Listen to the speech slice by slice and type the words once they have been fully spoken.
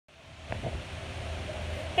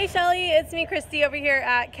Hey Shelly, it's me Christy over here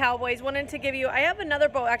at Cowboys. Wanted to give you, I have another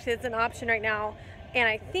boat actually that's an option right now and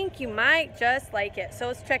I think you might just like it. So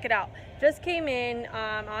let's check it out. Just came in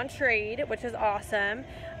on trade, which is awesome.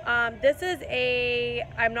 This is a,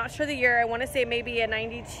 I'm not sure the year, I want to say maybe a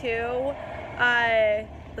 92,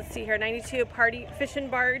 let's see here, 92 party Fishin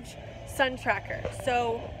Barge Suntracker.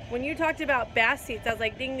 So when you talked about bass seats, I was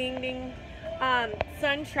like ding ding ding.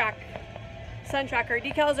 Suntracker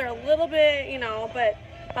decals are a little bit, you know, but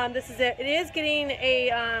this is it. It is getting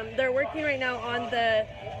a, they're working right now on the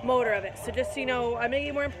motor of it. So just so you know, I'm going to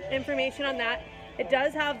get more information on that. It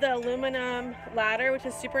does have the aluminum ladder, which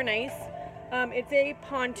is super nice. It's a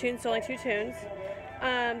pontoon, so only 2 tunes.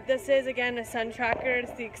 This is, again, a Suntracker.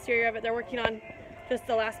 It's the exterior of it. They're working on just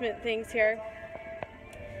the last minute things here.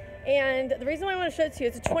 And the reason why I want to show it to you,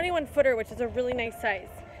 it's a 21 footer, which is a really nice size.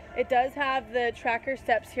 It does have the tracker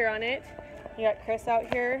steps here on it. You got Chris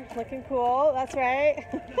out here looking cool. That's right.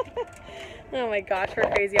 Oh my gosh,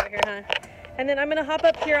 we're crazy out here, huh? And then I'm going to hop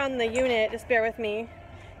up here on the unit. Just bear with me.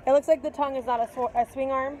 It looks like the tongue is not a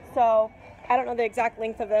swing arm, so I don't know the exact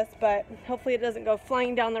length of this, but hopefully it doesn't go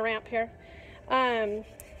flying down the ramp here.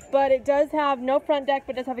 But it does have no front deck,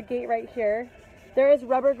 but it does have a gate right here. There is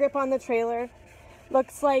rubber grip on the trailer.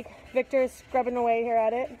 Looks like Victor's scrubbing away here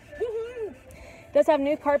at it. It does have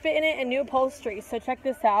new carpet in it and new upholstery, so check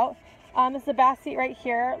this out. This is a bass seat right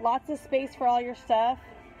here. Lots of space for all your stuff.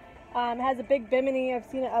 It has a big bimini. I've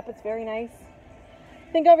seen it up. It's very nice.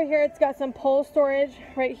 I think over here it's got some pole storage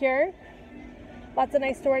right here. Lots of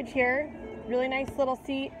nice storage here. Really nice little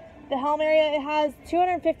seat. The helm area, it has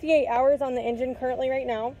 258 hours on the engine currently right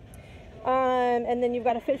now. And then you've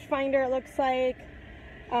got a fish finder, it looks like.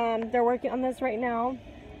 They're working on this right now.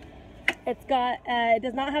 It's got, it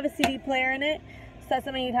does not have a CD player in it, so that's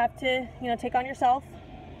something you'd have to, you know, take on yourself.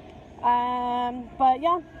 But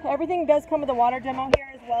yeah, everything does come with a water demo here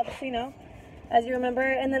as well, just so you know, as you remember.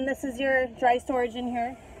 And then this is your dry storage in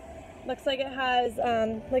here. Looks like it has,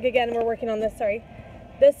 like again, we're working on this, sorry.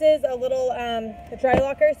 This is a little dry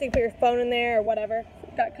locker, so you can put your phone in there or whatever.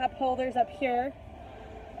 Got cup holders up here.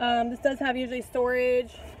 This does have usually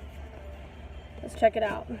storage. Let's check it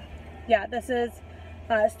out. Yeah, this is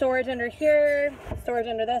storage under here, storage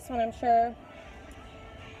under this one, I'm sure.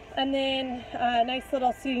 And then nice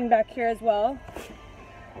little seating back here as well.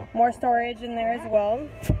 More storage in there as well.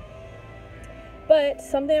 But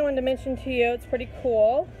something I wanted to mention to you, it's pretty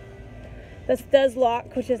cool. This does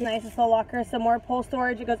lock, which is nice. It's a locker, some more pole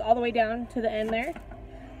storage. It goes all the way down to the end there.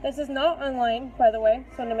 This is not online, by the way,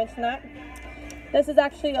 so I wanted to mention that. This is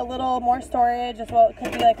actually a little more storage as well. It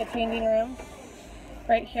could be like a changing room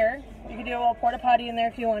right here. You could do a little porta potty in there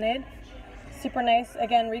if you wanted. Super nice,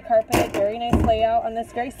 again, recarpeted, very nice layout on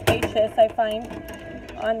this, very spacious, I find,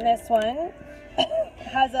 on this one.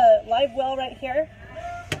 Has a live well right here,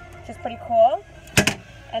 which is pretty cool.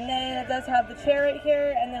 And then it does have the chair right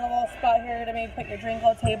here, and then a little spot here to maybe put your drink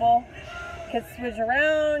on the table. You can switch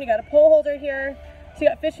around, you got a pole holder here. So you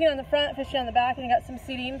got fishing on the front, fishing on the back, and you got some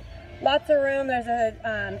seating. Lots of room, there's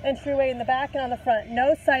a entryway in the back and on the front.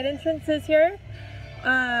 No side entrances here.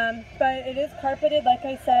 But it is carpeted, like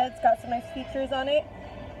I said. It's got some nice features on it.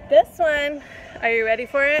 This one, are you ready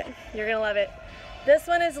for it? You're gonna love it. This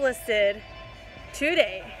one is listed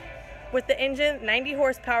today with the engine, 90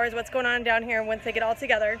 horsepower is what's going on down here once they get all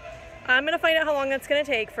together. I'm gonna find out how long that's gonna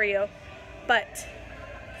take for you, but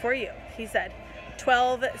for you, he said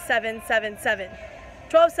 12,777.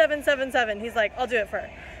 12,777. He's like, I'll do it for her.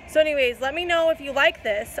 So anyways, let me know if you like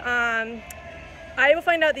this. I will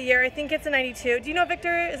find out the year. I think it's a 92. Do you know,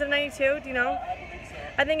 Victor? Is it a 92? Do you know? I don't think so.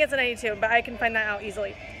 I think it's a 92, but I can find that out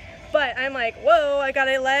easily. But I'm like, whoa, I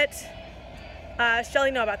gotta let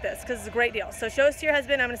Shelly know about this because it's a great deal. So show us to your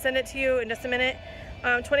husband. I'm gonna send it to you in just a minute.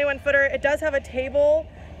 21 footer. It does have a table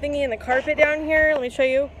thingy in the carpet down here. Let me show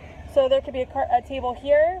you. So there could be a table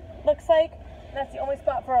here, looks like. That's the only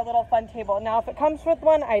spot for a little fun table. Now, if it comes with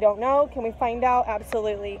one, I don't know. Can we find out?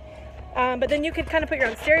 Absolutely. But then you could kind of put your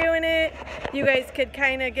own stereo in it. You guys could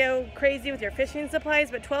kind of go crazy with your fishing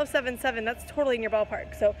supplies, but 12,777, that's totally in your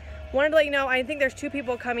ballpark. So wanted to let you know, I think there's 2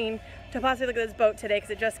 people coming to possibly look at this boat today because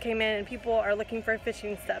it just came in and people are looking for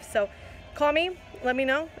fishing stuff. So call me, let me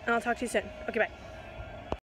know, and I'll talk to you soon. Okay, bye.